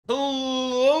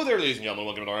there, ladies and gentlemen,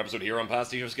 welcome to another episode here on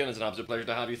PasticheofSkin. It's an absolute pleasure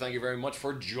to have you. Thank you very much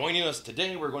for joining us.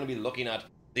 Today we're going to be looking at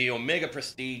the Omega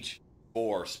Prestige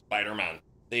for Spider-Man.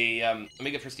 The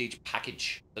Omega Prestige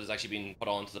package that has actually been put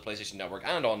onto the PlayStation Network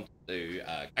and on the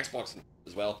Xbox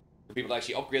as well, for people to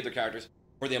actually upgrade their characters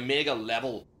for the Omega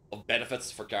level of benefits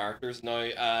for characters. Now,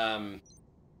 I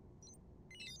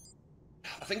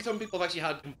think some people have actually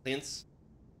had complaints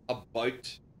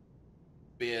about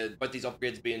these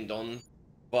upgrades being done,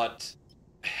 but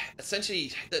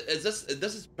essentially, this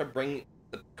is to bring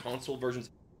the console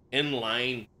versions in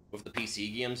line with the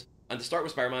PC games. And to start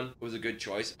with Spider-Man, it was a good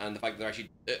choice, and the fact that they're actually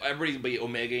everybody will be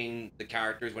omegaing the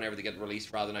characters whenever they get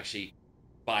released, rather than actually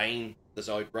buying this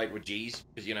outright with G's,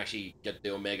 because you can actually get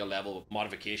the Omega level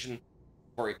modification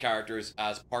for your characters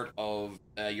as part of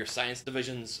your Science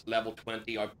Division's level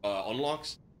 20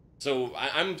 unlocks. So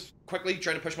I'm quickly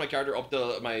trying to push my character up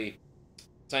to my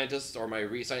scientists or my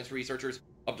science researchers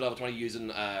up to level 20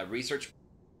 using research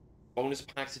bonus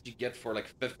packs that you get for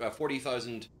like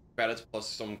 40,000 credits plus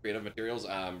some creative materials,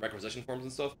 requisition forms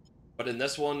and stuff. But in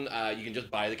this one, you can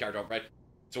just buy the character outright.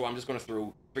 So I'm just going to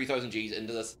throw 3,000 G's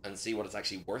into this and see what it's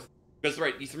actually worth. Because,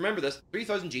 right, you remember this,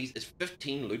 3,000 G's is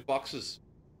 15 loot boxes.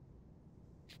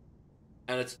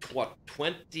 And it's, what,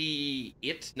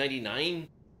 $28.99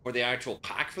 for the actual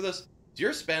pack for this? So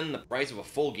you're spending the price of a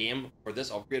full game for this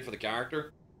upgrade for the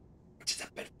character, which is a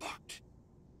bit fucked.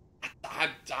 I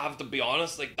have to be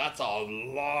honest, like, that's a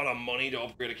lot of money to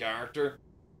upgrade a character.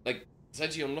 Like,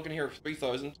 essentially, I'm looking here for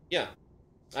 3,000. Yeah.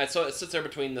 So it sits there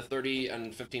between the 30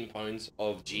 and 15 pounds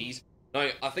of G's. Now,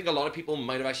 I think a lot of people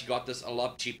might have actually got this a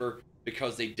lot cheaper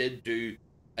because they did do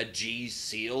a G's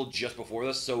sale just before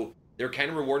this, so they're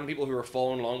kind of rewarding people who are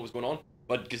following along with what's going on.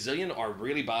 But Gazillion are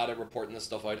really bad at reporting this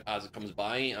stuff out as it comes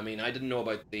by. I mean, I didn't know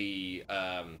about the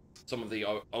some of the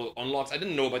unlocks. I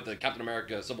didn't know about the Captain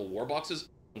America Civil War boxes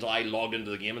until I logged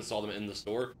into the game and saw them in the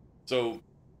store. So,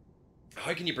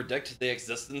 how can you predict the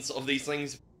existence of these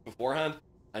things beforehand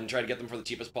and try to get them for the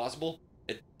cheapest possible?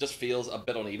 It just feels a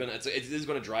bit uneven. It is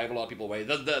going to drive a lot of people away.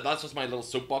 That's just my little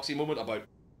soapboxy moment about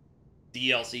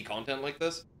DLC content like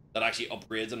this that actually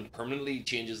upgrades and permanently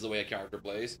changes the way a character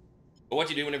plays. But what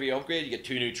you do whenever you upgrade, you get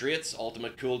 2 new traits: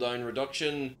 ultimate cooldown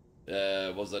reduction,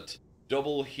 was it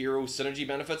double hero synergy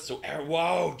benefits? So,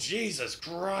 wow, Jesus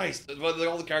Christ!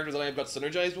 All the characters that I have got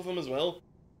synergized with them as well.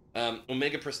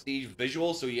 Omega Prestige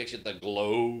visual, so you actually get the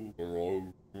glow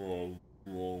around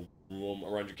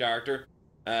your character.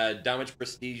 Damage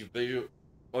Prestige visual.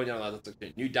 Oh no, that's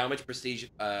okay. New Damage Prestige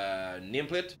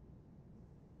nameplate.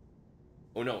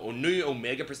 Oh no, new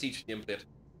Omega Prestige nameplate.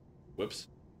 Whoops.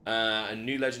 A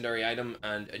new legendary item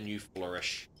and a new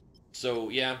flourish. So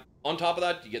yeah, on top of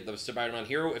that, you get the Spider-Man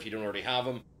hero if you don't already have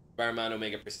him. Spider-Man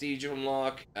Omega Prestige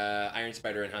unlock, Iron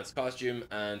Spider enhanced costume,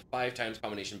 and 5x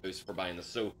combination boost for buying this.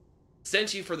 So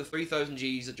essentially, for the 3,000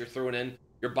 G's that you're throwing in,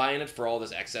 you're buying it for all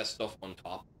this excess stuff on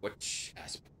top, which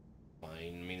is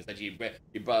fine. I mean, essentially,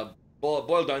 you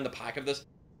boil down the pack of this,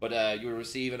 but you will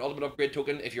receive an ultimate upgrade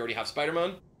token if you already have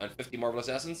Spider-Man and 50 Marvelous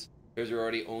Essence. If you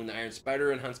already own the Iron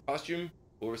Spider enhanced costume,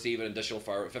 will receive an additional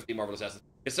 50 Marvelous Essence.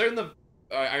 Considering the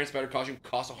Iron Spider costume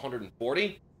costs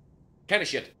 140, kind of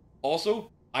shit.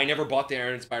 Also, I never bought the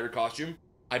Iron Spider costume.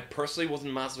 I personally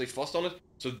wasn't massively fussed on it,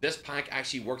 so this pack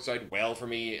actually works out well for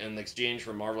me in exchange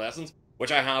for Marvel Essence,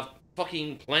 which I have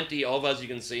fucking plenty of, as you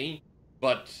can see.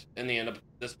 But in the end,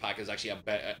 this pack is actually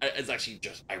it's actually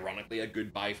just ironically a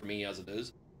good buy for me as it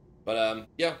is. But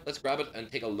yeah, let's grab it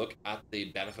and take a look at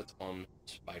the benefits on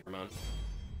Spider-Man.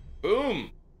 Boom!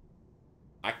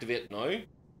 Activate now.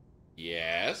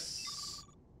 Yes.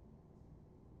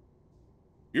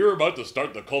 You're about to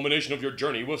start the culmination of your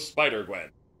journey with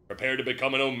Spider-Gwen. Prepare to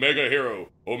become an Omega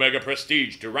hero. Omega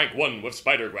Prestige to rank 1 with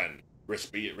Spider-Gwen.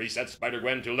 Reset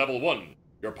Spider-Gwen to level 1.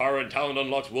 Your power and talent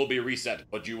unlocks will be reset,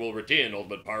 but you will retain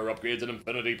ultimate power upgrades and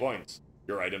infinity points.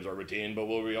 Your items are retained but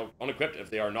will be unequipped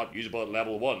if they are not usable at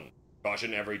level 1.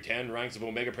 Caution: every 10 ranks of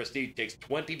Omega Prestige takes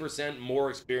 20% more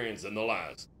experience than the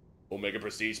last. Omega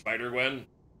Prestige Spider-Gwen.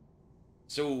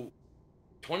 So,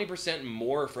 20%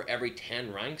 more for every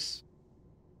 10 ranks?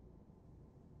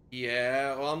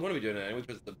 Yeah, well, I'm going to be doing it anyway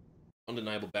because of the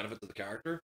undeniable benefits of the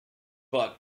character.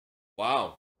 But,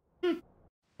 wow.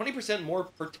 20% more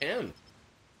per 10.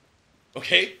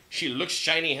 Okay, she looks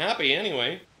shiny happy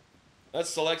anyway. Let's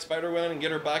select Spider-Gwen and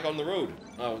get her back on the road.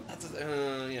 Oh, that's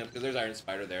yeah, because there's Iron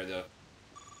Spider there, the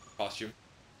costume.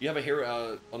 You have a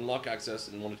hero unlock access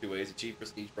in 1 of 2 ways. Achieve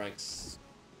Prestige ranks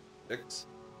 6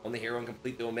 on the hero and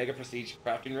complete the Omega Prestige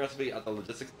crafting recipe at the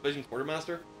Logistics Division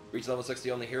Quartermaster. Reach level 60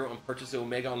 on the hero and purchase the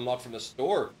Omega unlock from the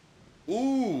store.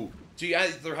 Ooh! So you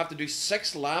either have to do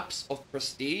 6 laps of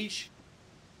Prestige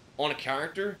on a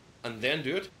character and then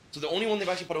do it. So the only one they've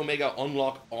actually put Omega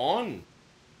unlock on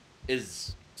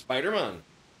is Spider-Man.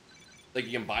 Like,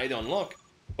 you can buy the unlock.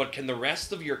 But can the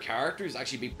rest of your characters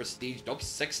actually be prestiged up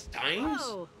 6 times?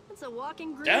 Whoa, it's a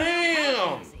walking green.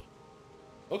 Damn!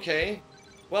 Okay.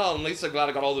 Well, at least I'm glad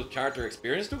I got all the character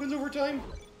experience tokens over time.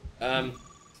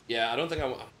 Yeah, I don't think I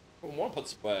want to put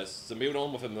Symbiote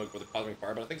on with him with a Cosmic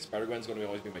Fire, but I think Spider-Gwen's going to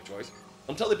always be my choice.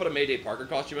 Until they put a Mayday Parker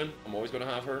costume in, I'm always going to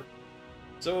have her.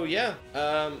 So yeah,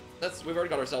 we've already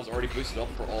got ourselves already boosted up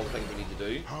for all the things we need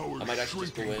to do. I might actually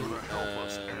just go in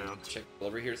and check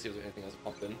delivery here to see if there's anything else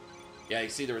popped in. Yeah, you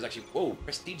see there was actually, whoa,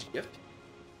 prestige gift.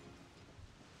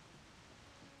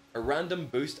 A random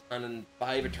boost and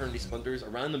 5 Eternity Splinters, a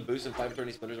random boost and 5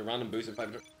 Eternity Splinters, a random boost and 5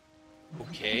 Eternity...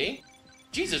 Okay.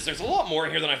 Jesus, there's a lot more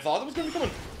here than I thought that was going to be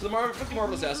coming. So the 50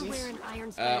 Marvelous Essence,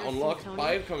 unlock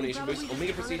 5 combination boosts,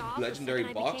 Omega Prestige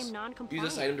Legendary Box. Use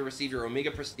this item to receive your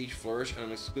Omega Prestige Flourish and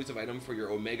an exclusive item for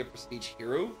your Omega Prestige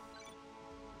Hero.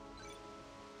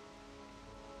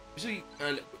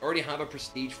 And already have a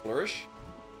Prestige Flourish.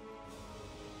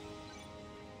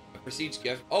 A Prestige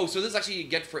Gift. Oh, so this actually you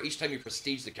get for each time you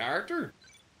Prestige the character?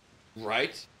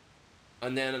 Right.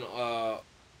 And then an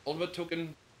Ultimate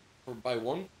Token for buy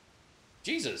 1.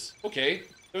 Jesus, okay.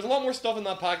 There's a lot more stuff in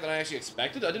that pack than I actually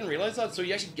expected. I didn't realize that. So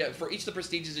you actually get, for each of the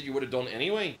prestiges that you would have done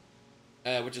anyway,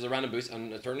 which is a random boost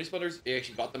and Eternity Splitters, you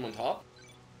actually got them on top.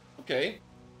 Okay.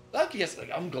 That, yes, like,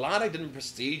 I'm glad I didn't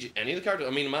prestige any of the characters.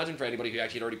 I mean, imagine for anybody who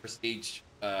actually had already prestiged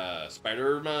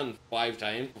Spider-Man 5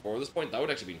 times before this point, that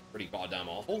would actually be pretty goddamn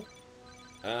awful.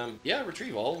 Yeah,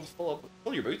 retrieve all. Fill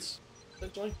your boots,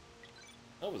 essentially.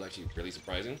 That was actually really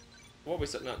surprising. What are we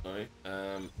sitting at now?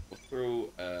 We'll throw,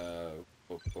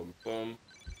 boom.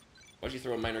 Why don't you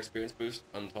throw a minor experience boost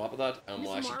on top of that, and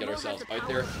we'll actually get ourselves out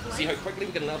there, see how quickly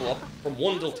we can level up from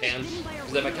 1 till 10,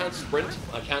 because if I can't sprint,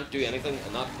 I can't do anything,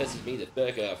 and that pisses me the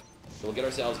fuck off. So we'll get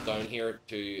ourselves down here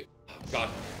to, oh god,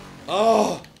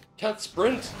 oh, can't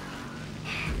sprint!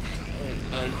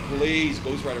 And please,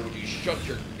 Ghost Rider, would you shut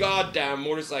your goddamn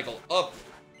motorcycle up?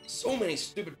 So many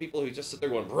stupid people who just sit there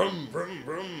going vroom, vroom,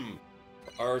 vroom,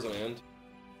 for hours on end.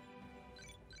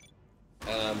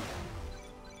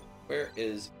 Where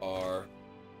is our...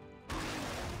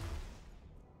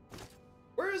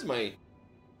 Where is my...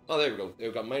 Oh, there we go.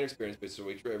 We've got minor experience boost, so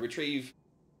we retrieve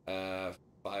 5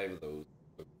 of those.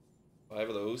 5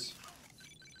 of those.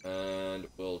 And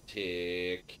we'll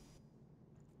take...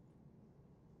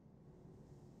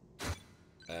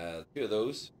 2 of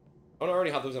those. Oh, no, I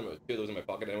already have those 2 of those in my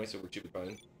pocket anyway, so we should be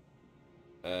fine.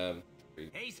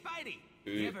 Hey, Spidey!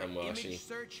 And we'll actually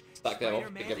stack them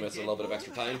up to give us a little bit of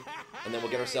extra time, and then we'll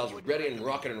get ourselves ready and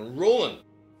rocking and rolling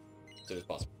as soon as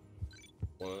possible.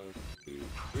 1, 2,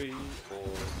 3, 4,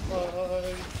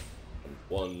 5,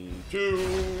 1,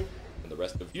 2, and the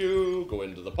rest of you go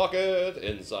into the pocket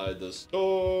inside the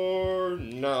store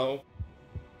now.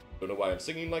 Don't know why I'm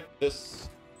singing like this.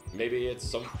 Maybe it's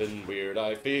something weird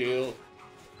I feel.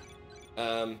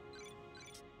 Yeah,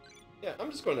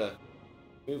 I'm just gonna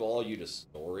move all you to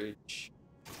storage.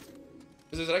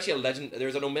 Because there's actually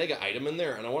there's an Omega item in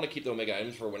there, and I want to keep the Omega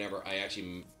items for whenever I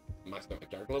actually max out my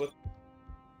character a little bit.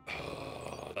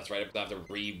 Oh, that's right, I have to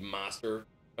remaster.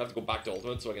 I have to go back to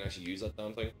Ultimate so I can actually use that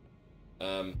damn thing.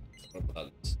 I'm gonna put that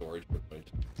in storage for a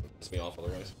point. It'll piss me off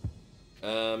otherwise.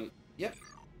 Yep,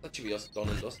 that should be us done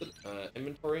and dusted.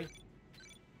 Inventory.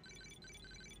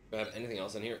 Do I have anything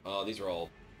else in here? Oh, these are all...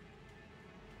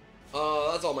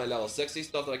 Oh, that's all my level 60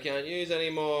 stuff that I can't use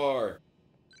anymore.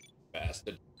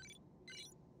 Bastard.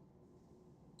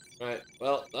 Right,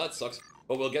 well, that sucks.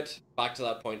 But we'll get back to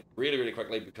that point really, really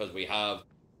quickly because we have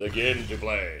the game to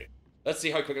play. Let's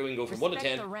see how quickly we can go from 1 to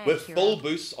 10 with full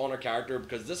boosts on our character,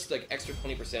 because this like extra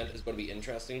 20% is going to be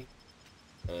interesting.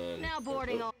 Now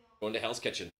boarding all. Going to Hell's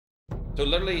Kitchen. So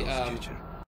literally,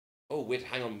 oh wait,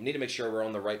 hang on. We need to make sure we're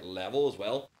on the right level as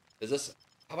well. Is this...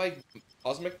 Have I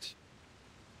cosmic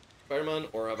Spider-Man,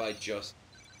 or have I just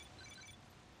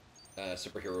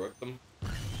superheroic them?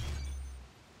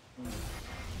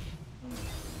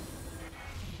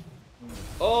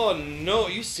 Oh no,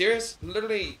 are you serious?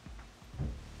 Literally...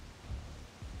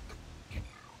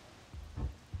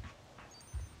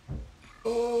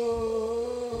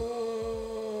 Oh.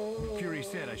 Fury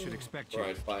said I should expect you.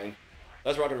 Alright, fine.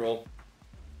 Let's rock and roll.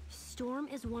 Storm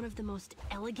is one of the most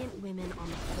elegant women on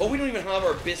the Oh, we don't even have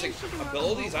our basic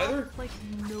abilities either? Like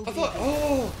I thought,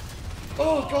 oh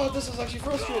god, this is actually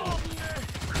frustrating. Shut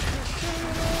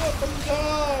up and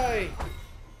die!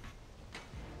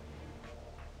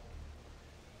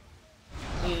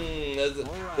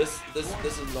 This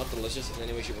is not delicious in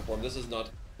any way, shape, or form. This is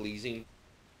not pleasing.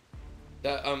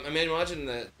 I mean, imagine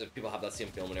that people have that same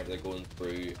feeling whenever they're going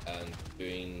through and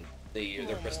doing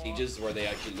their prestiges where they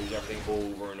actually lose everything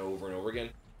over and over and over again.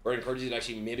 Where it encourages you to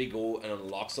actually maybe go and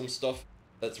unlock some stuff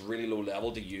that's really low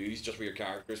level to use just for your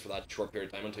characters for that short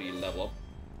period of time until you level up.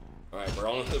 All right,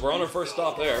 we're on our first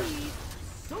stop there.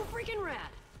 So freaking rad.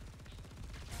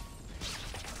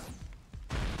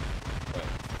 Right.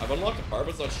 I've unlocked a power, but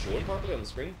it's not showing properly on the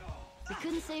screen. We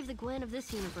couldn't save the Gwen of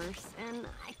this universe, and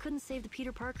I couldn't save the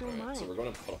Peter Parker in mine. So we're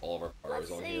going to put all of our powers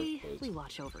Let's on say here. we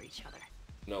watch over each other.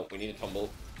 No, we need a tumble.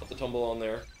 Put the tumble on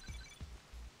there.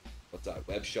 What's that?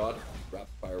 Web shot. Rapid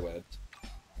fire webs.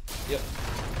 Yep.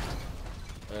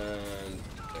 And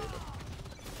there we go.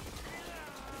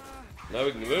 Now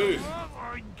we can move. Oh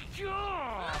my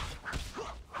god!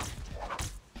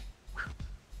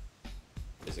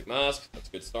 Basic mask. That's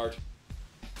a good start.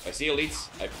 I see elites.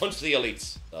 I punch the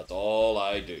elites. That's all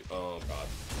I do. Oh god.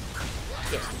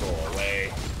 Just go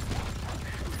away.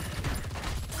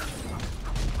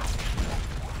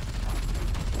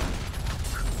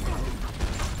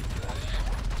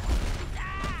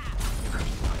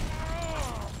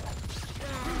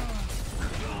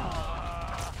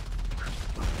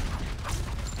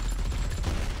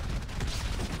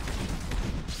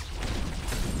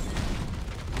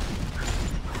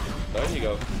 There you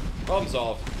go. Problem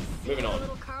solved. Moving on. A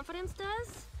little confidence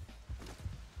does?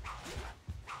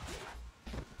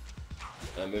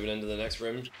 Moving into the next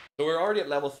room. So we're already at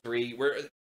level 3.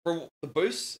 For the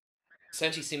boosts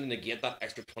essentially seem to negate that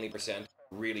extra 20%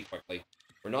 really quickly.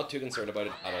 We're not too concerned about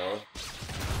it at all.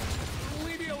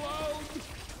 Leave me alone!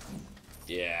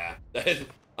 Yeah.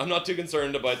 I'm not too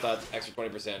concerned about that extra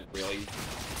 20% really.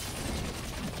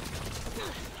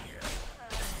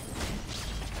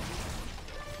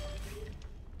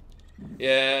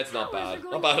 Yeah, it's not bad.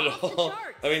 Not bad at all.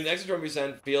 I mean, the extra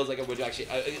 20% feels like it would actually...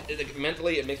 like,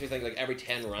 mentally, it makes me think like every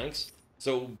 10 ranks.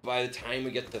 So by the time we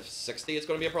get to 60, it's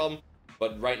going to be a problem.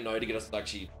 But right now, to get us to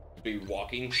actually be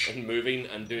walking and moving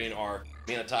and doing our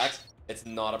main attacks, it's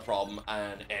not a problem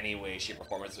in any way, shape, or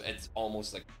form. It's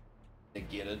almost like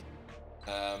negated.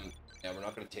 Yeah, we're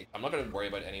not going to take... I'm not going to worry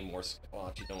about any more... Well,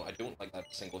 actually, no, I don't like that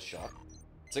single shot.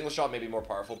 Single shot may be more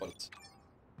powerful, but it's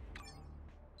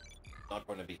not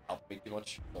going to be helping me too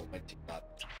much, so I might take that.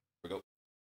 Here we go.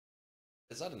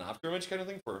 Is that an after image kind of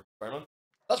thing for Spider-Man?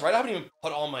 That's right, I haven't even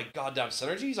put all my goddamn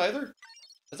synergies either.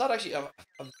 Is that actually,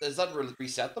 does that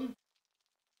reset them?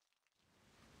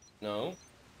 No.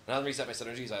 I haven't reset my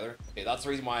synergies either. Okay, that's the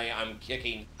reason why I'm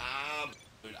kicking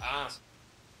absolute ass.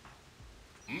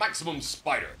 Maximum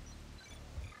Spider.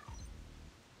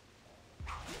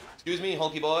 Excuse me,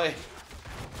 hulky boy.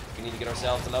 We need to get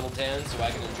ourselves to level 10 so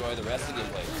I can enjoy the rest of the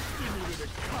gameplay.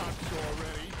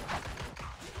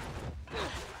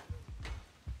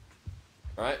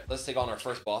 Alright, let's take on our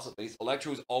first boss at least.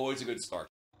 Electro is always a good start.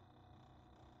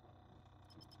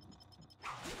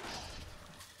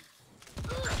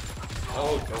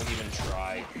 Oh, don't even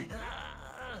try.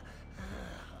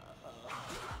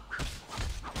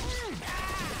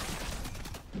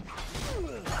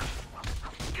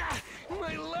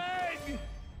 My leg!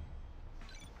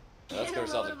 Let's get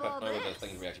ourselves equipped now with the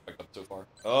things we actually picked up so far.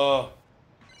 Oh!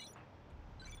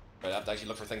 Right, I have to actually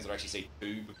look for things that actually say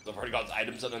 2 because I've already got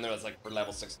items in there that's like for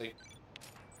level 60.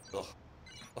 Ugh.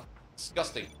 Ugh.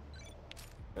 Disgusting.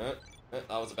 That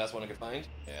was the best one I could find?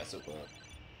 Yes, it will.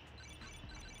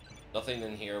 Nothing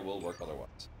in here will work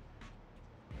otherwise.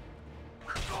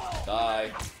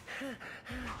 Die.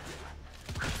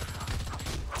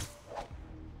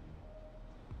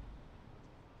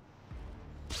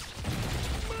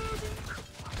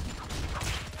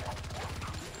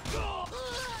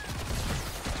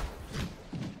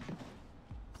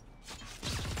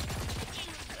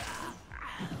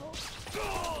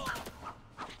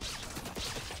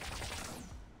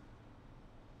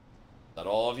 That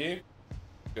all of you?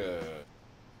 Good.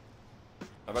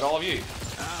 How about all of you?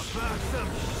 How about some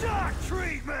shock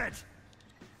treatment?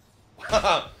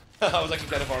 I was actually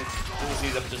kind of fun to see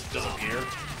them just disappear.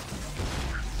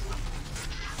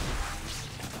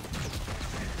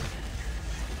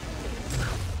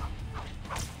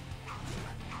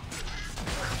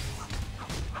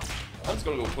 I'm just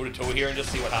gonna go toe to toe here and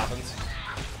just see what happens.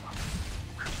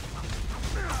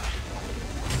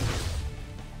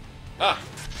 Ah!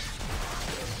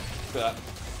 Look at that.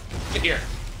 Get here.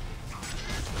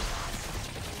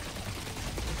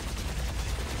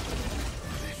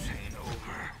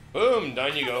 Boom!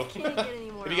 Down you go.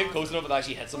 If you get close enough, it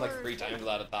actually hits him like 3 times with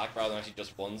that attack rather than actually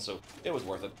just 1, so it was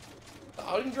worth it. The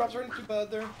outing drops aren't too bad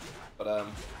there. But,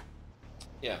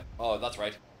 yeah. Oh, that's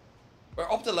right. We're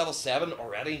up to level 7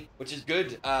 already, which is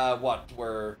good. What?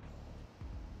 We're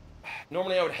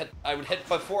normally I would hit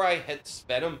before I hit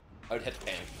Spedum, I would hit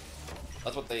 10.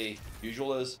 That's what the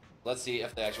usual is. Let's see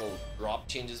if the actual drop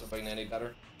changes if I can any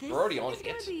better. We're already on 8.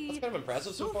 That's kind of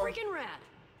impressive so far. Freaking rad.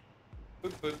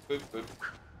 Boop, boop, boop, boop.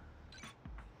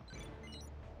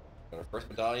 Got our first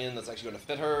medallion that's actually going to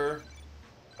fit her.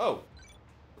 Oh,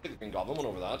 I think the Green Goblin went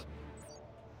over that.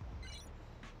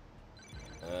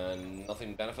 And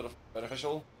nothing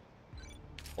beneficial.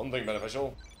 One thing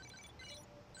beneficial.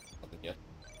 Nothing yet.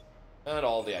 And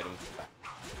all the items back.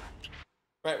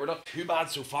 Right, we're not too bad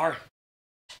so far.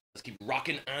 Let's keep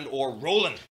rocking and or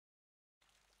rolling.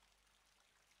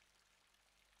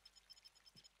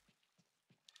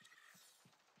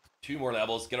 Two more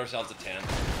levels, get ourselves to 10. And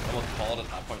we'll call it at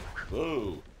that point.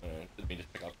 Whoa. Didn't mean to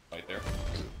pick up right there.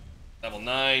 Level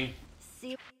 9.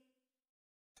 See.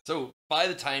 So by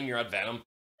the time you're at Venom,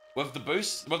 with the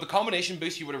boost, with the combination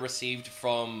boost you would have received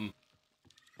from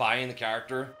buying the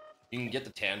character, you can get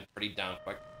to 10 pretty damn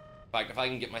quick. In fact, if I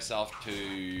can get myself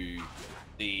to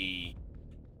the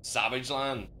Savage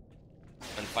Land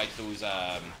and fight those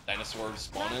dinosaur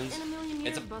spawn-ins,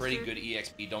 it's a pretty good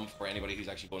EXP dump for anybody who's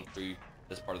actually going through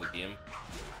this part of the game.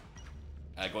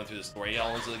 Going through the story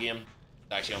elements of the game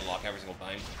to actually unlock every single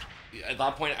time. At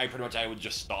that point, I would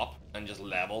just stop and just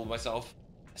level myself.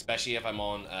 Especially if I'm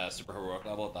on a super heroic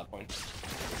level at that point.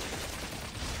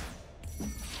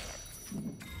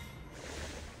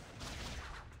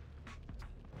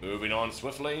 Moving on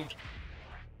swiftly.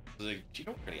 Like, you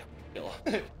don't really have to kill.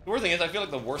 The worst thing is, I feel like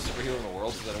the worst superhero in the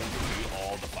world because I don't do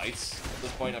all the fights at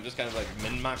this point. I'm just kind of like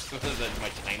min-maxed with it and my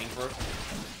timing for it.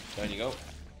 Down you go.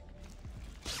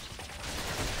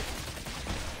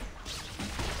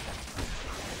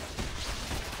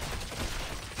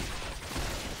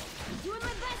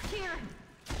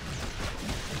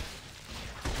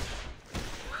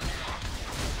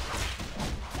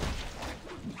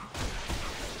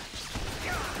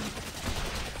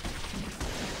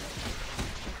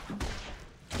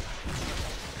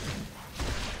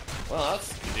 Well,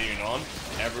 that's continuing on.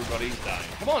 Everybody's dying.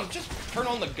 Come on, just turn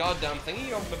on the goddamn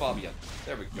thingy of the Bobby.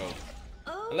 There we go.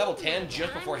 And level 10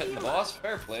 just before hitting the boss.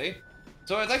 Fair play.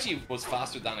 So it actually was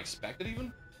faster than expected,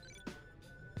 even.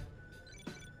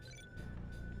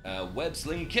 Web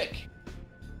Sling Kick.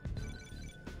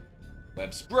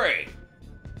 Web Spray.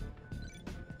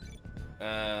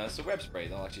 So Web Spray,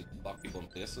 that'll actually lock people in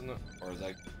place, isn't it? Or is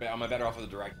that... Am I better off with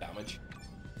the direct damage?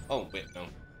 Oh, wait, no.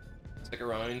 Stick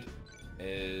around.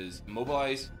 Is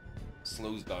Mobilize.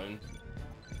 Slows down.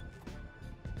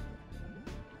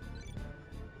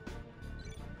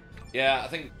 Yeah, I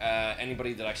think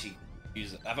anybody that actually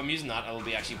uses it, if I'm using that, it'll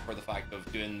be actually for the fact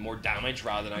of doing more damage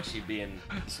rather than actually being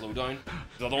slowed down.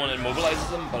 The other one immobilizes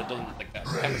them, but it doesn't, like that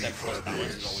 10% plus damage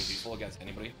is always useful against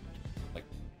anybody. Like,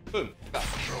 boom.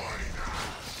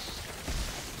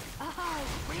 Oh,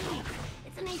 great.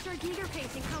 It's an HR Giger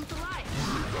painting come to life.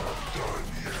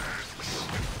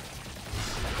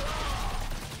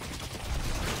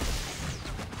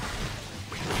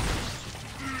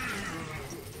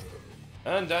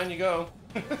 And down you go.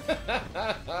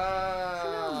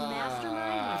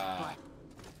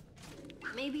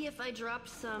 Maybe if I dropped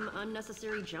some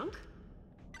unnecessary junk?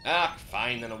 Ah,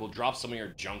 fine, then it will drop some of your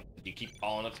junk that you keep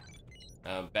calling it.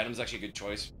 Venom's actually a good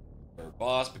choice for a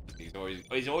boss because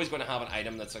he's always going to have an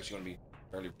item that's actually going to be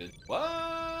fairly big.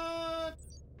 What?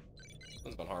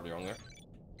 Something's gone horribly wrong there.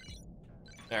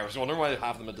 I was wondering why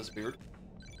half of them had disappeared.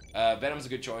 Venom's a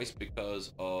good choice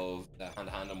because of the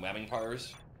hand-to-hand and webbing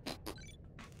powers.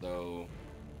 So,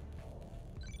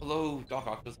 although Doc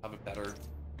Ock does have a better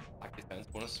attack defense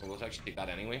bonus, so let's actually take that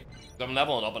anyway. So I'm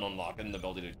leveling up and unlocking the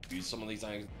ability to use some of these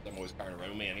things I'm always carrying around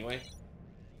with me anyway.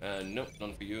 Nope,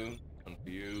 none for you, none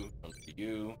for you, none for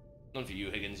you, none for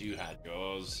you, Higgins, you had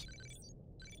yours.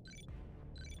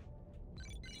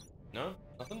 No?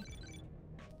 Nothing?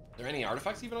 Are there any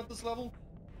artifacts even at this level?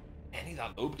 Any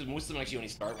that low? Because most of them actually only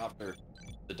start after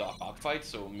the Doc Ock fight,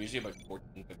 so I'm usually about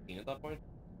 14, 15 at that point.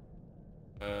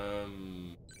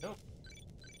 Nope.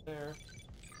 There.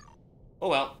 Oh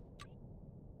well.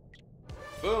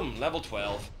 Boom, level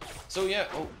 12. So yeah,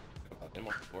 oh, I got him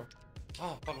off before.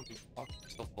 Oh, fuck,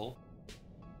 still full.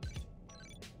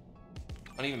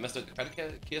 I even missed out the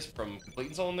credit case from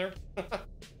completing someone there. Alright,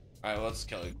 well, let's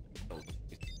kill it.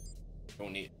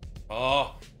 Don't need.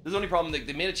 Oh, this is the only problem.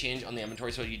 They made a change on the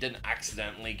inventory so you didn't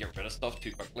accidentally get rid of stuff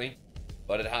too quickly.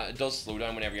 But it does slow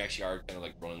down whenever you actually are kind of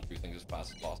like running through things as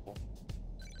fast as possible.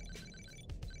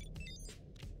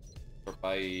 Or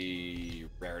by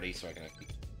rarity, so I can actually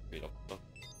trade up stuff.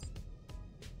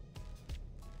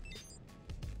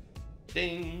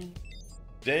 Ding!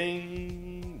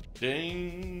 Ding!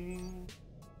 Ding!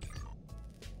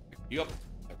 Pick you up.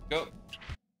 There we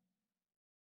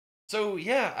So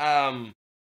yeah,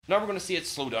 now we're gonna see it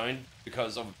slow down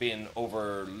because of being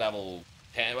over level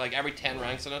 10. Like every 10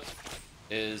 ranks in it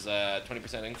is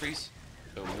 20% increase.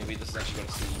 So maybe this is actually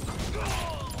gonna see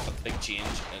a big change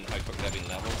in how quickly I've been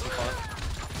leveling so far.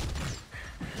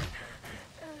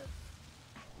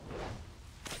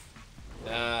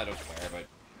 I don't care about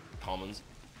commons.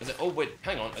 Is it? Oh wait,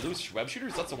 hang on. Are those web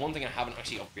shooters? That's the one thing I haven't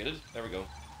actually upgraded. There we go.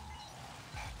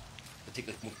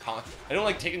 I don't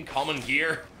like taking common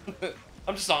gear.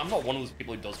 I'm not one of those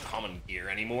people who does common gear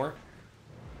anymore.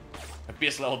 My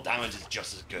base level damage is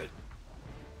just as good.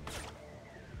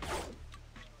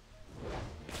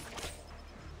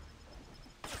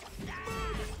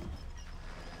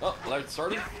 Oh, alert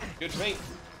started. Good for me.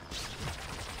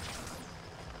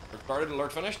 Alert started,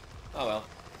 alert finished. Oh well.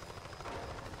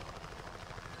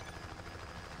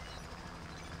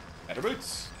 Better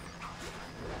boots.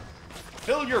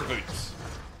 Fill your boots.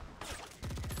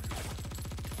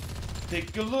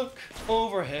 Take a look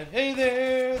overhead. Hey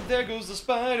there, there goes the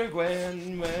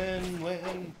Spider-gwen.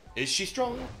 When is she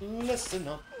strong? Listen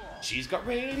up. She's got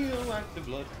radioactive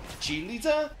blood. She leads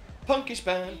a punkish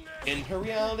band in her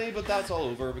reality, but that's all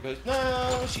over because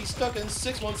now she's stuck in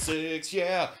 616.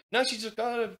 Yeah, now she's just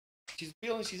she's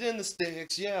feeling she's in the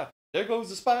sticks. Yeah, there goes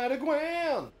the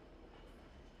Spider-gwen.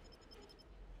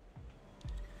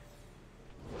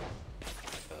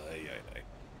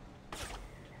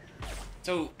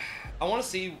 So, I want to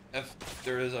see if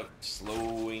there is a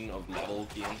slowing of level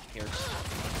gain here.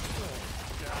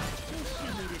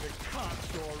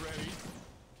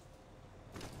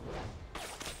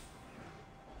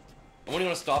 I'm only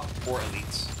going to stop for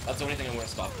elites. That's the only thing I'm going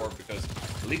to stop for because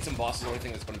elites and bosses are the only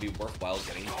thing that's going to be worthwhile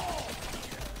getting.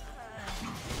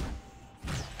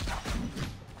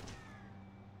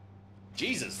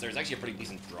 Jesus, there's actually a pretty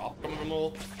decent drop coming from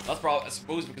all. That's probably, I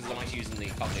suppose, because I'm actually using the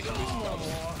combination boost.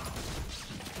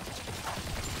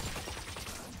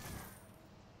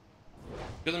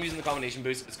 Because I'm using the combination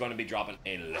boost, it's going to be dropping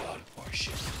a lot more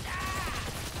shit.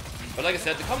 But like I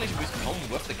said, the combination boost come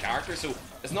with the character, so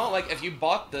it's not like if you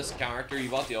bought this character, you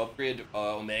bought the upgrade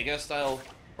Omega style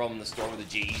from the store with the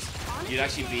G's, you'd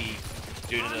actually be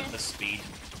doing it at the speed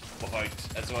without,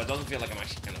 so it doesn't feel like I'm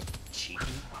actually kind of cheating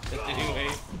in any way.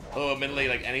 Oh, admittedly,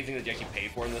 like anything that you actually pay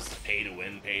for in this is pay to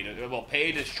win, pay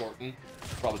to shorten.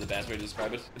 Probably the best way to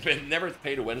describe it. Never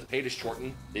pay to win, it's pay to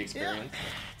shorten the experience.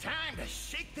 Yep. Time to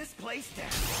shake this place down.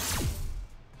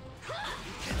 You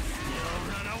can still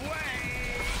run away.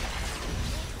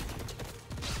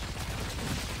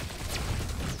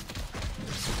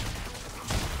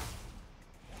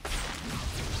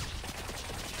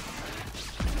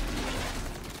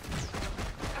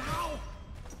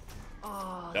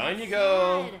 Down you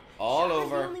go. All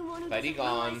over. Betty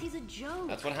gone.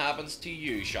 That's what happens to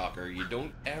you, Shocker. You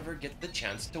don't ever get the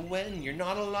chance to win. You're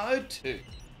not allowed to.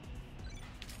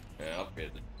 Yeah,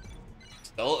 upgrade.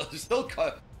 Still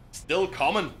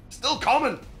common. Still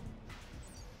common.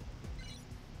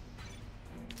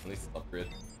 At least upgrade.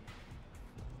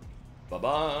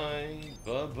 Bye-bye.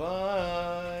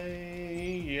 Bye-bye.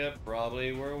 Yeah,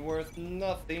 probably were worth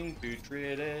nothing to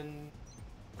trade in.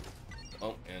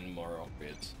 Oh, and more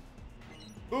upgrades.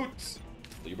 Boots!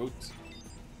 Fill your boots.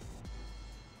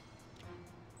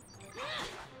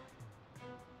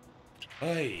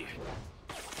 Hey.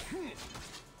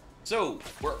 So,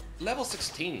 we're level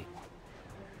 16.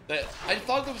 I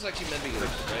thought that was actually meant to be like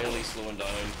really slowing down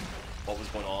what was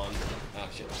going on. Ah,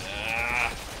 shit.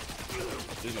 Ah!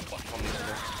 Lose my butt coming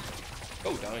here.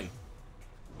 Go down.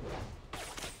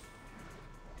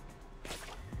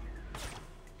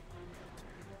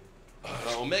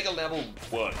 Omega level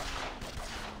 1.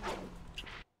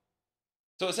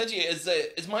 So essentially,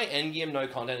 is my endgame now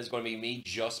content is going to be me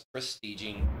just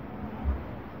prestiging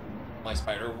my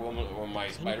Spider-Woman or my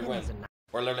Spider-Gwen?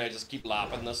 Or literally I just keep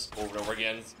lapping this over and over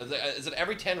again? Is it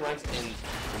every 10 ranks in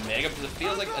Omega? Because it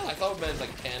feels like, I thought it meant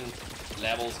like 10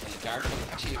 levels in the character,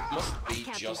 but actually it must be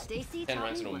just 10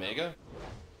 ranks in Omega.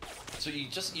 So you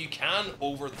can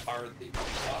overpower the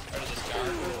fuck out of this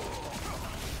character.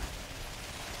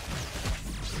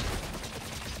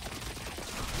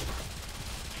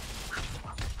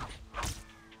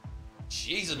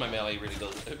 Jesus, my melee really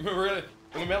does.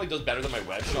 My melee does better than my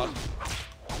web shot.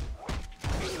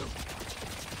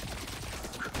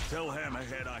 Tell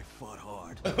Hammerhead I fought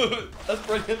hard. That's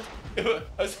brilliant. I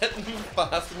was hitting him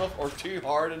fast enough, or too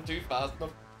hard and too fast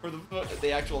enough for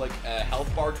the actual like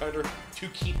health bar counter to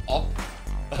keep up.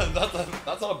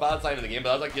 That's not a bad sign in the game,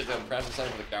 but that's like just an impressive sign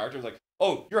for the character. It's like,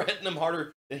 oh, you're hitting him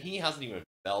harder than he hasn't even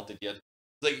felt it yet.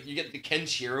 It's like you get the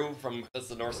Kenshiro from that's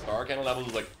the North Star kind of level.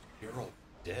 It's like you're all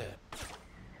dead.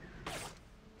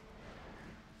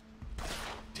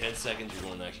 10 seconds, you're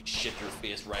going to actually shit your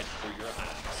face right through your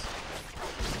ass.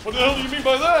 What the hell do you mean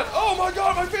by that? Oh my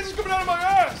god, my face is coming out of my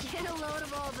ass! Get a load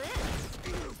of all this.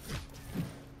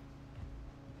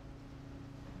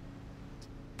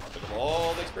 Look at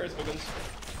all the experience tokens.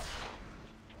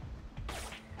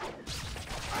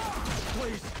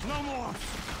 Please, no more.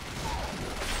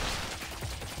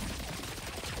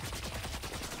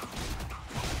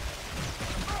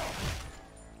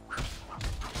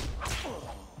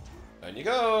 Down you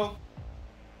go.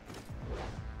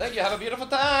 Thank you, have a beautiful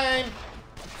time.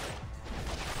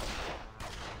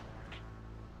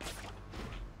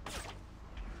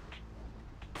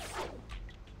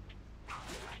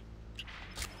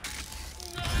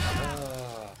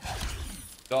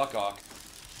 Doc Ock.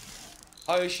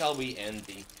 How shall we end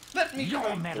thee? Let me Your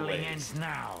count the meddling ways. ends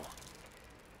now.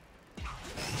 Are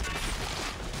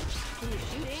you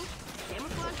shooting?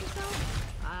 Camouflage yourself?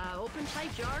 Open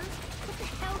tight jars? What the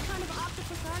hell kind of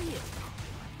octopus are you?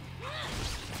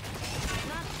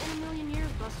 Not in a million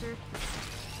years, Buster.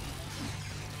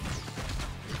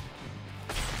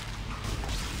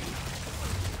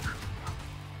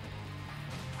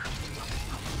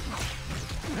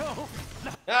 No.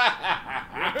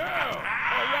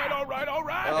 All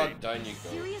right. Oh, down you go.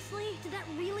 Seriously? Did that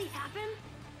really happen?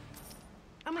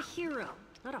 I'm a hero,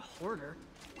 not a hoarder.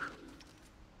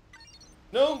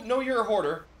 No, you're a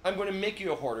hoarder. I'm going to make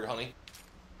you a hoarder, honey.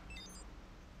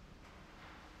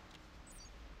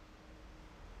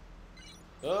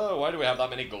 Oh, why do we have that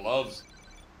many gloves?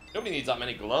 Nobody needs that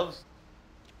many gloves.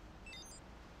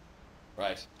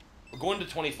 Right. We're going to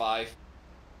 25.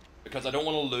 Because I don't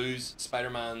want to lose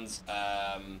Spider-Man's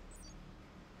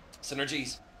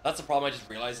synergies. That's the problem. I just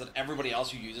realized that everybody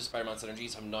else who uses Spider-Man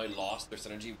synergies have now lost their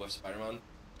synergy with Spider-Man.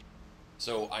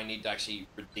 So I need to actually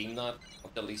redeem that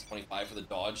up to at least 25 for the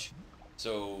dodge.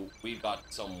 So we've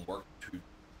got some work to...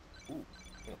 Ooh.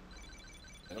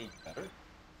 Venom better?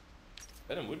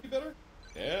 Venom would be better?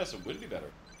 Yes, it would be better.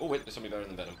 Oh wait, there's something better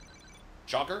than Venom.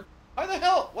 Shocker? How the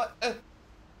hell? What?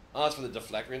 Oh, that's for the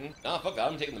deflect rating. Nah, fuck that.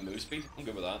 I'm taking the move speed. I'm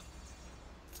good with that.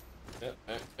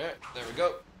 There we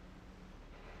go.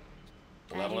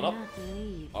 Leveling up.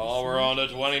 Oh, we're on to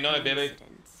 20 now, baby.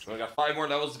 We got 5 more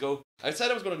levels to go. I said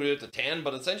I was going to go to 10,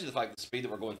 but essentially the fact the speed that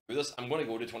we're going through this, I'm going to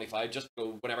go to 25. Just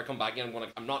go whenever I come back in.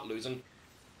 I'm not losing.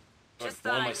 Like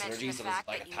one of my synergies that is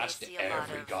like attached to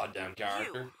every goddamn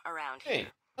character. Hey,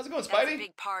 how's it going, Spidey?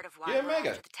 Big part of why Yeah, we're Omega.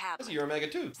 after the tablet. This is your Omega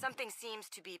too. Something seems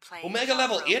to be playing Omega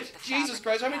level Jump 8? Rope with the Jesus fabric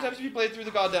Christ, how of many times have you played through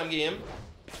the goddamn game?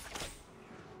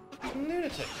 Fucking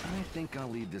lunatic. I think I'll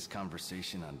leave this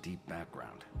conversation on deep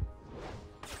background.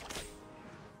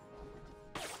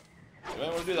 You might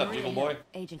want to do that, people boy.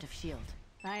 Agent of S.H.I.E.L.D.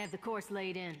 I have the course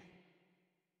laid in.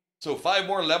 So 5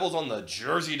 more levels on the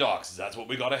Jersey docks. That's what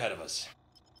we got ahead of us.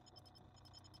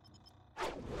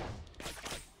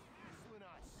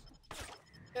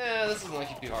 Yeah, this isn't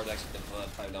like too hard to actually get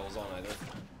 5 levels on either.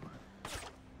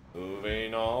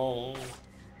 Moving on,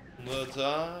 the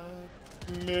time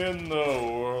in the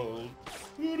world.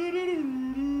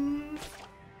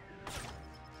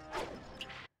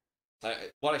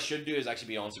 What I should do is actually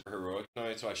be on super heroic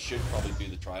now, so I should probably do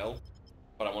the trial,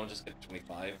 but I want to just get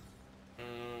 25.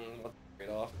 What's the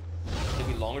trade-off? It'll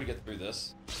be longer to get through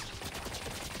this.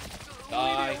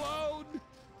 Die.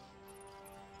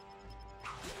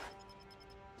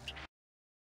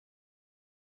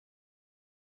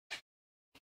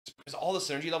 Because all the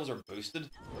synergy levels are boosted,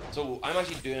 so I'm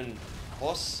actually doing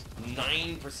plus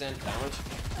 9% damage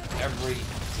every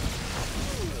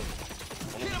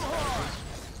one of these characters.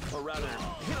 Or rather,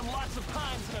 hit him lots of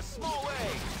times in a small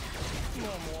way.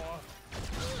 No more.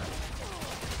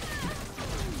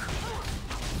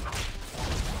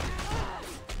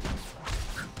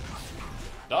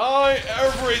 Die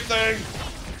everything!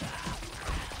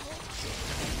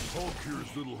 Hulk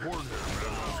here's little hornhair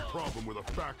man has a problem with a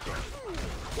fat guy.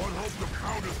 One help to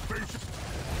pound his face.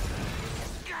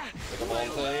 Pick up all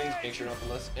things, make sure not to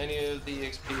list any of the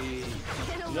EXP.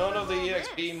 None of the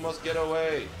EXP must get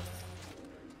away.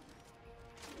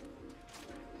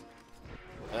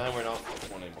 And we're not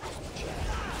one anymore.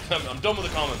 I'm done with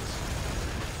the comments.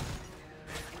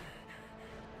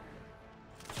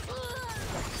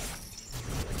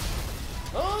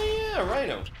 Oh yeah,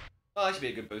 Rhino. Oh, that should be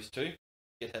a good boost too.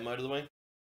 Get him out of the way.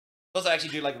 Plus I actually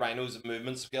do like Rhino's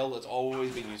movement skill. It's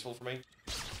always been useful for me.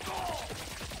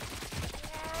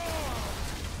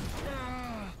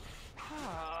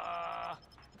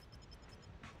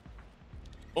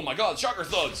 Oh my god, shocker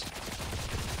thuds!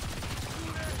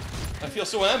 I feel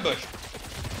so ambushed.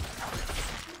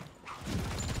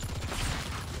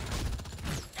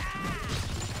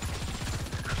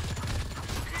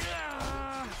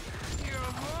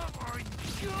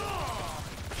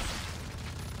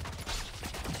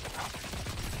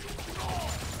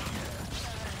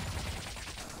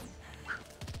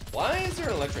 Why is there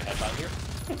an electric headband here?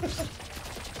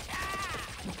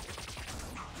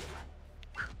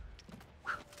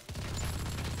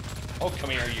 Oh,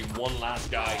 come here, you one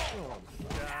last guy. Oh,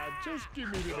 God, just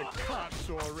give me to the cops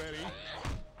already.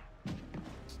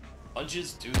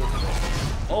 Punches to the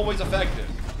face. Always effective.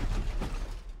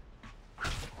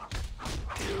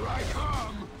 Here I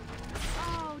come.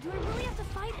 Oh, do I really have to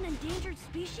fight an endangered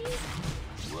species?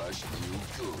 Rush you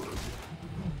good.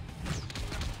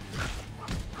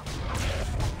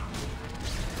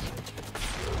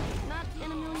 Not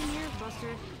in a million years,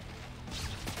 Buster.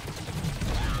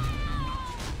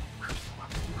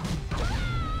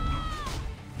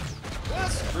 Ah,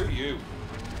 screw you.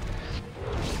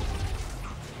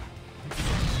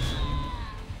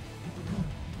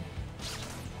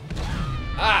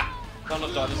 Ah! Not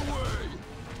enough dodges.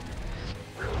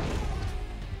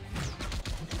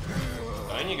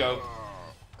 Down you go.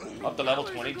 Up to level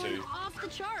Powers are going 22. Off the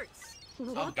charts.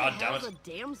 Oh, What God the damn hell's it. a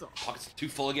damsel? Pockets too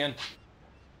full again.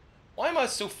 Why am I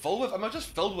so full with? Am I just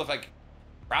filled with, like,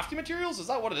 crafty materials? Is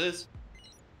that what it is?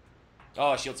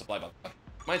 Oh, shield supply box.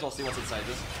 Might as well see what's inside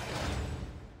this.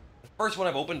 The first one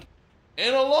I've opened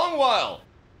in a long while.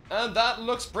 And that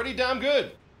looks pretty damn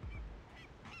good.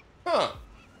 Huh.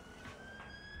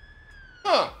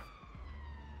 Huh.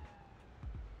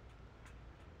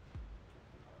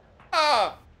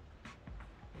 Ah.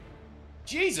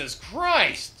 Jesus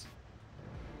Christ.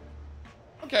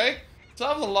 Okay. So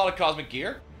that was a lot of cosmic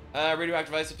gear.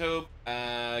 Radioactive isotope,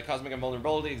 cosmic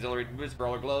invulnerability, exhilarated boost,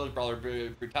 brawler glows, brawler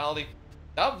brutality.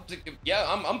 Yeah,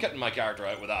 I'm getting my character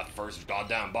out with that first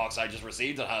goddamn box I just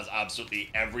received. That has absolutely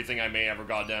everything I may ever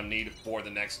goddamn need for the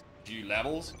next few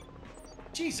levels.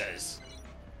 Jesus.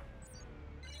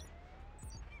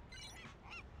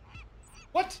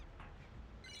 What?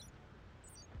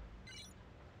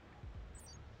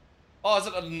 Oh, is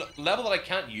it a level that I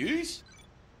can't use?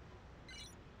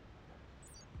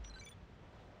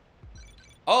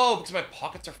 Oh, because my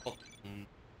pockets are full.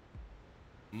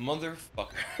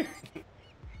 Motherfucker.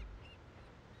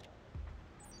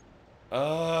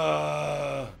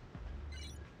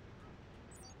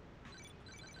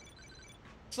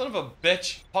 Son of a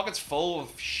bitch. Pockets full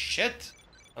of shit.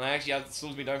 And I actually have to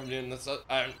slow me down from doing this.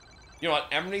 You know what?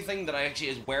 Everything that I actually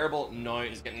is wearable now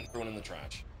is getting thrown in the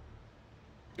trash.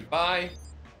 Goodbye.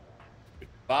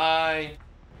 Goodbye.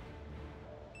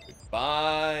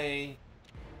 Goodbye.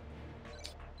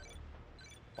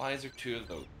 Why is there two of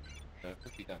those?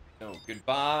 No,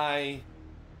 goodbye.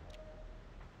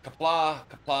 Kapla,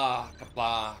 kapla,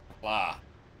 kapla, kapla.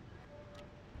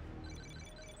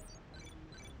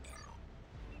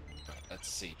 Let's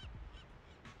see.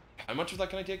 How much of that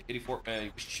can I take? 84.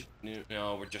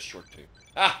 No, we're just short two.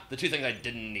 Ah, the two things I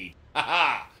didn't need.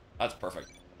 Haha! That's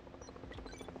perfect.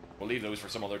 We'll leave those for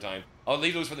some other time. I'll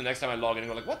leave those for the next time I log in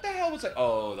and go like, what the hell was I?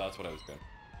 Oh, that's what I was doing.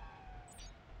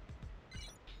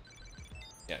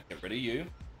 Yeah, get rid of you.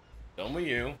 Done with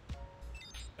you.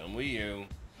 Done with you.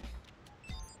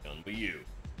 Done with you.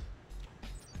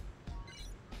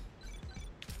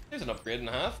 There's an upgrade and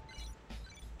a half.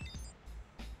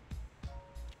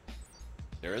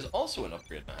 There is also an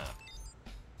upgrade and a half.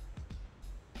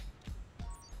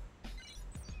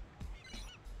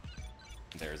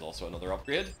 There's also another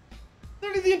upgrade.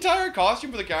 Literally the entire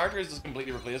costume for the character is just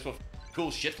completely replaced with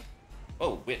cool shit.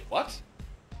 Oh, wait, what?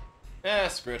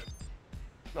 Screw it.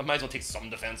 I might as well take some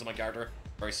defense on my character.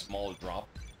 Very small drop.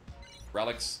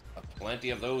 Relics, plenty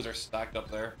of those are stacked up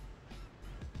there.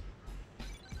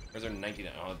 Where's there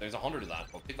 99? Oh, there's 100 of that.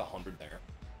 I'll take the 100 there.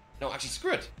 No, actually,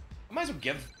 screw it. I might as well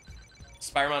give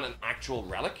Spider-Man an actual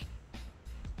relic.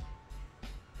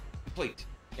 Complete.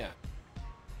 Yeah.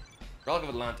 Relic of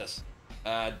Atlantis.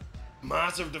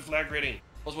 Massive deflect rating.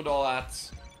 Plus with all that.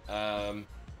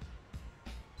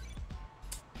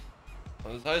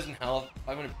 1,000 health,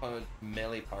 500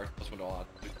 melee power, plus with all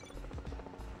that.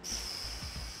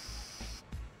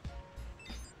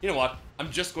 You know what? I'm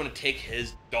just going to take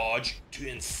his dodge to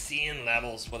insane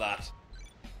levels for that.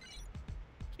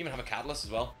 Even have a catalyst as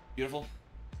well. Beautiful.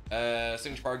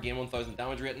 Signature power, gain 1,000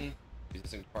 damage rating. Use the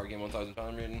signature power, gain 1,000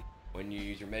 damage rating. When you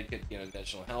use your medkit, gain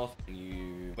additional health. When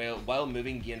you while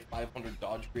moving, gain 500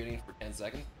 dodge rating for 10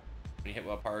 seconds. When you hit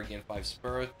with power, gain 5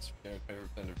 spirits,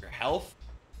 5% of your health,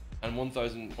 and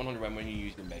 1,100 when you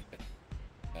use your medkit.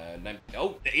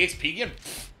 Oh, the EXP gain.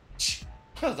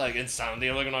 That's like insanity.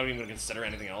 I'm not even going to consider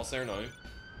anything else there now.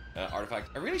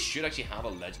 Artifact. I really should actually have a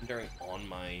legendary on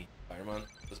my Spider-Man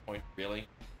at this point, really.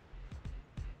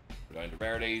 Go down to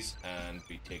rarities, and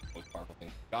we take the most powerful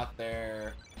things we got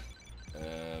there.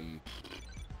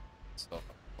 Stuff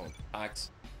on packs.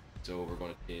 So we're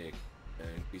going to take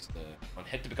increase the on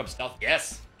hit to become stealth.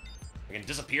 Yes, I can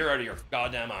disappear out of your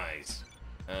goddamn eyes.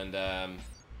 And,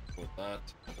 with that,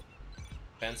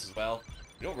 fence as well.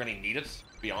 You don't really need it,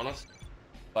 to be honest.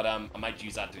 But, I might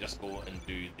use that to just go and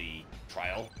do the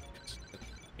trial.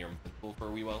 You're invincible for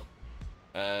a wee while.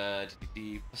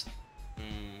 31%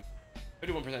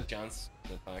 chance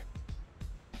to attack.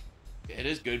 It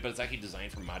is good, but it's actually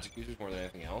designed for magic users more than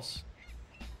anything else.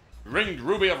 Ringed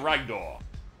Ruby of Ragdoll.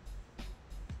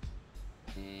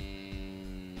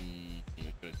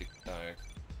 Gonna take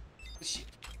the shield.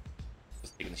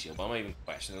 Just taking the shield, but I'm not even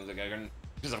questioning the guy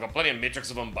because I've got plenty of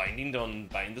matrix of unbinding to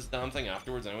unbind this damn thing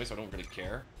afterwards anyway, so I don't really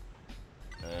care.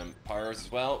 Powers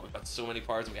as well. We've got so many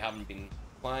powers that we haven't been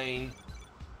flying.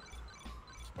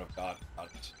 I've got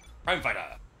Prime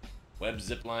Fighter, Web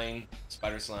Zipline,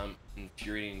 Spider Slam,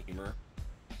 Infuriating Humor.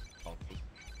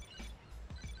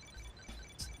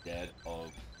 Dead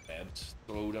of Web's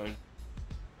Throwdown.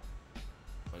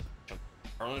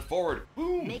 Turn it forward.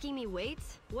 Boom! Making me wait?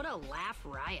 What a laugh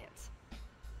riot.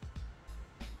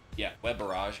 Yeah, Web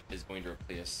Barrage is going to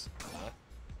replace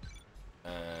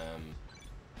that.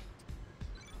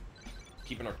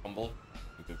 Keeping our tumble.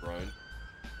 Good ground.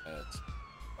 It's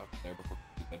up there before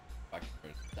we get back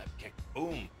to that kick.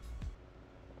 Boom!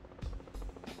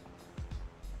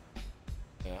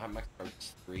 I have max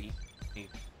targets 3.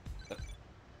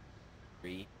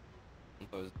 3.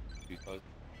 1,000, 2,000.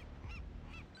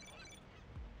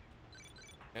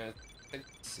 Yeah, I think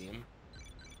it's the same.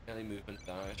 Melee movement,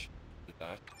 dash.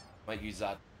 Might use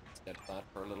that instead of that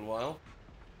for a little while.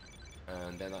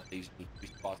 And then that leaves me 2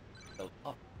 spots built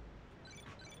up.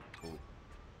 So,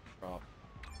 drop.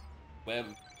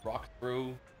 Web, rock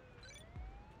through.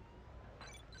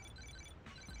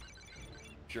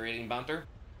 Curating banter.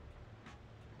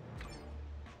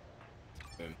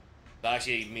 Boom. That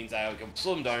actually means I can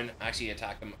slow them down, actually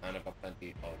attack them, and I've got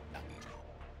plenty of damage.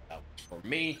 That was for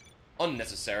me.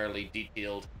 Unnecessarily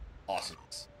detailed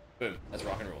awesomeness. Boom. Let's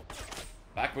rock and roll.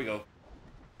 Back we go.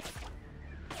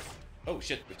 Oh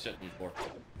shit, there's shit on the floor.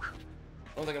 I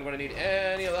don't think I'm going to need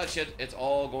any of that shit. It's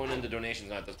all going into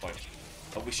donations now at this point.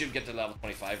 But we should get to level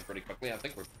 25 pretty quickly. I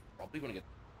think we're probably going to get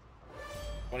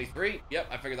 23. Yep,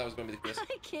 I figured that was going to be the case.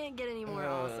 I can't get any more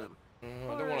awesome.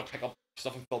 I don't want to pick up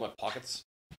stuff and fill my pockets.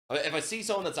 If I see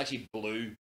someone that's actually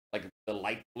blue, like the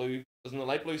light blue, isn't the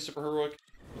light blue super heroic?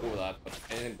 Go with that, but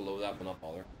anything below that will not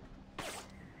bother.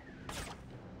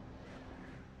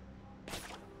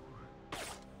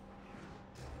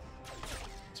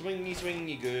 Swingy,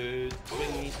 swingy good.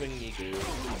 Swingy, swingy good.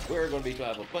 We're going to be to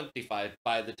level 25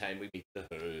 by the time we meet the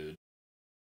hood.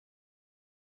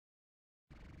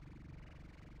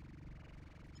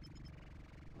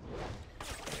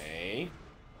 Okay.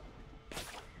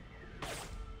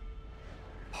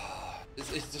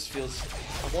 It just feels...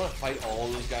 I want to fight all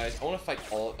those guys. I want to fight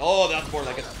all... Oh, that's more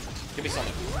like it. Give me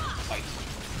something. Fight.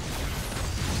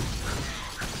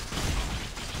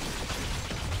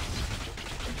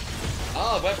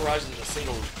 Ah, Web Barrage is a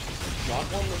single shot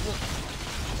one, isn't it?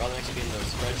 Rather than actually being the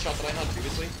spread shot that I had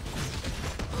previously.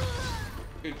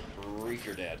 Good grief,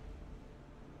 you're dead.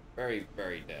 Very,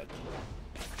 very dead.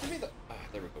 Give me the... Ah,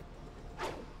 there we go. I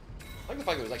like the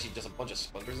fact that there's actually just a bunch of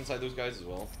splinters inside those guys as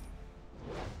well.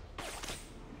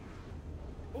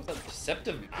 What was that?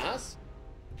 Deceptive mask?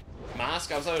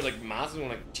 Mask? I was like mask and I'm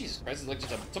like, Jesus Christ, it's like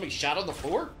just somebody shot on the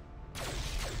floor?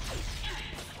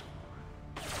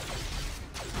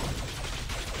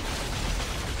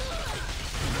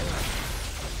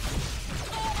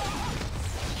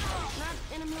 Not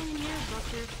in a million years,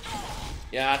 Buster.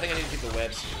 Yeah, I think I need to take the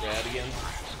web spread again.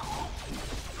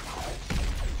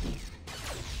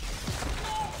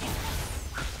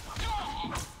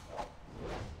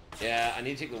 Yeah, I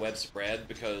need to take the web spread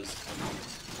because I'm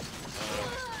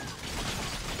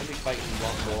going to be fighting a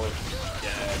lot more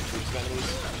groups of enemies.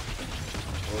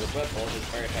 Well, the web bullet is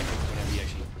very effective whenever you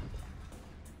actually...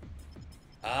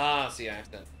 Ah, see, I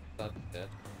accident. That's dead.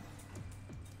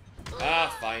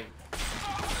 Ah, fine.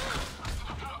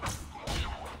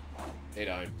 Stay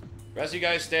down. The rest of you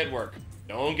guys stay at work.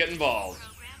 Don't get involved.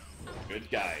 Good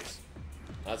guys.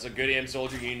 That's a good aim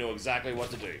soldier, you know exactly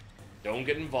what to do. Don't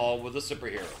get involved with a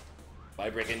superhero. If I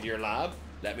break into your lab,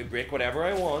 let me break whatever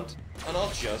I want, and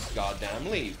I'll just goddamn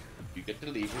leave. You get to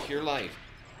leave with your life.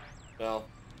 Well,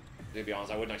 to be honest,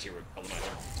 I wouldn't actually repel them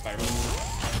either. Spider-Man.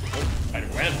 Oh,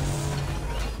 Spider-Gwen.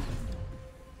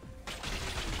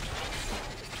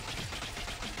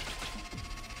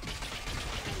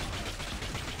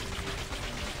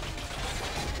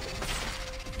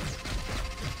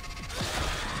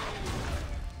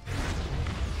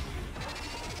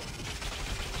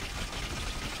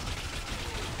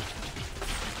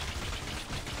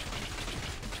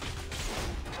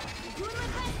 Doing my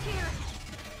best here.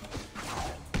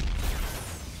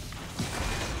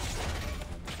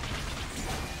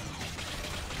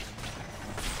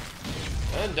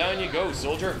 And down you go,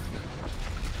 soldier.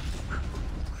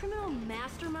 Criminal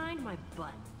mastermind my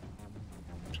butt.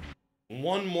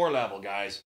 One more level,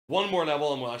 guys. One more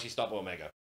level and we'll actually stop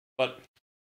Omega. But,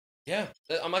 yeah.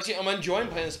 I'm enjoying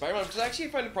playing Spider-Man, because I actually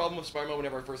find the problem with Spider-Man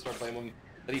whenever I first started playing him,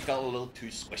 that he felt a little too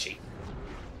squishy.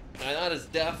 And that is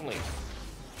definitely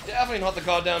not the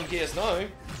goddamn case now.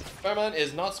 Spider-Man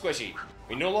is not squishy.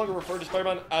 We no longer refer to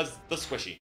Spider-Man as the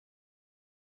squishy.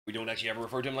 We don't actually ever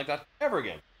refer to him like that ever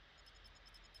again.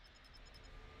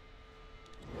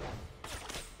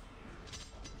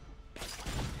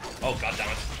 Oh, god damn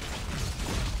it.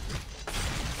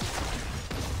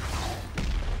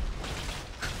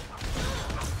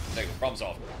 There you go, problem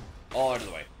solved. All out of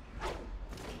the way.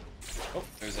 Oh,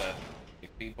 there's a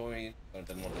big boy that I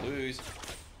didn't want to lose.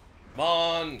 Come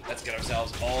on, let's get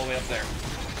ourselves all the way up there.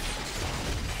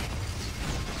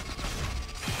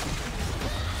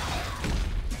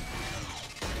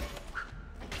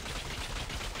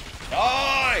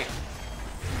 Die!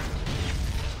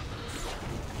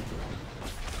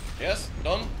 Yes,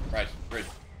 done? Right, great.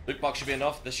 Loot box should be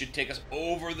enough. This should take us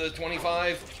over the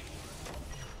 25.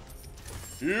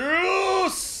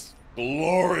 Yes!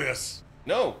 Glorious!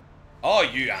 No. Oh,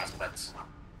 you aspects.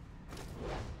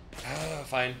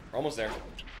 Fine. We're almost there.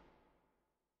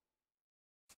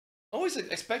 I always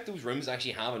expect those rooms to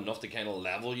actually have enough to kind of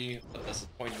level you at this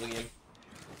point of the game.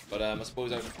 But I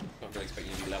suppose I'm not really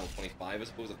expecting you to be level 25, I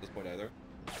suppose, at this point either.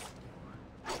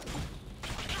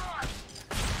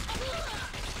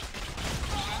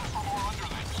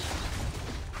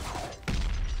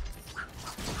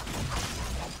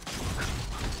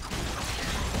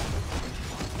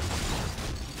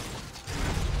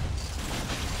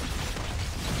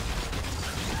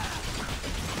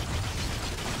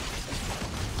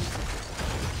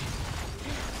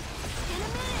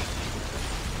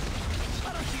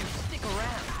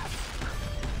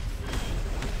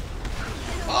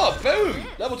 Oh, boom!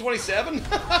 Level 27?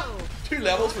 2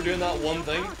 levels for doing that one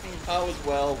thing. That was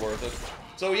well worth it.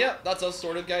 So yeah, that's us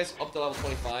sorted, guys. Up to level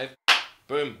 25.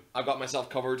 Boom. I've got myself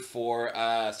covered for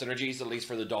synergies, at least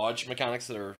for the dodge mechanics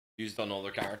that are used on all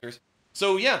their characters.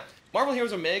 So yeah, Marvel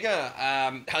Heroes Omega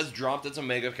has dropped its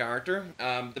Omega character.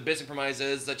 The basic premise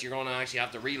is that you're going to actually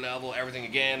have to re-level everything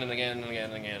again and again and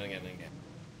again and again and again and again.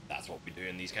 That's what we do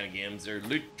in these kind of games. They're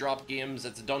loot drop games,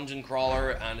 it's a dungeon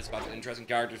crawler, and it's got interesting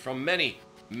characters from many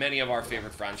of our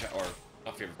favorite franchise, or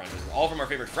not favorite franchises, all from our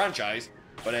favorite franchise,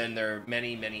 but in their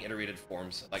many iterated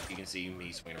forms, like you can see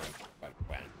me swinging around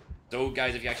Spider-Gwen. So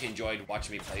guys, if you actually enjoyed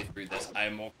watching me play through this,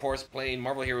 I'm of course playing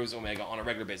Marvel Heroes Omega on a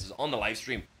regular basis on the live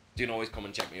stream, so you can always come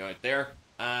and check me out there.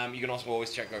 You can also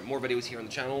always check out more videos here on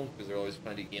the channel, because there are always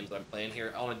plenty of games that I'm playing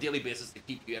here on a daily basis to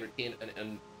keep you entertained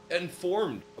and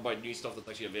informed about new stuff that's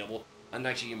actually available, and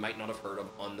actually you might not have heard of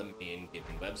on the main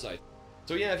gaming website.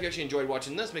 So yeah, if you actually enjoyed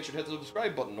watching this, make sure to hit the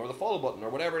subscribe button, or the follow button, or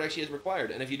whatever it actually is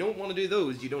required. And if you don't want to do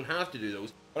those, you don't have to do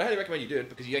those, but I highly recommend you do it,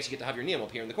 because you actually get to have your name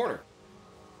up here in the corner.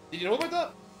 Did you know about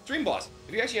that? Stream Boss.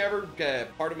 If you actually ever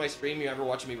part of my stream, you ever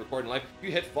watching me recording live,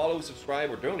 you hit follow,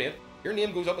 subscribe, or donate, your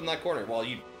name goes up in that corner. While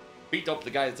you beat up the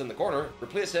guy that's in the corner,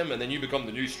 replace him, and then you become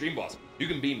the new Stream Boss. You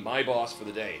can be my boss for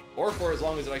the day, or for as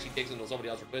long as it actually takes until somebody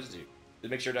else replaces you.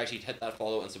 Just make sure to actually hit that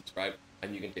follow and subscribe,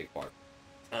 and you can take part.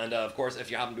 And of course,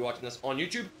 if you happen to be watching this on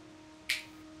YouTube,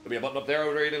 there'll be a button up there I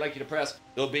would really like you to press.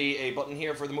 There'll be a button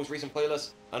here for the most recent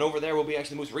playlist, and over there will be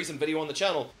actually the most recent video on the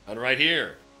channel, and right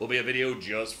here will be a video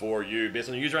just for you, based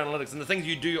on user analytics and the things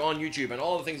you do on YouTube and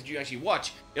all the things that you actually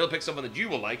watch. It'll pick something that you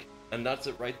will like, and that's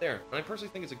it right there. And I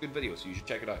personally think it's a good video, so you should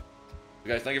check it out. So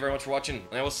guys, thank you very much for watching,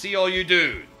 and I will see all you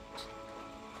dudes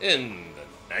in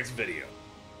the next video.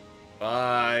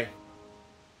 Bye.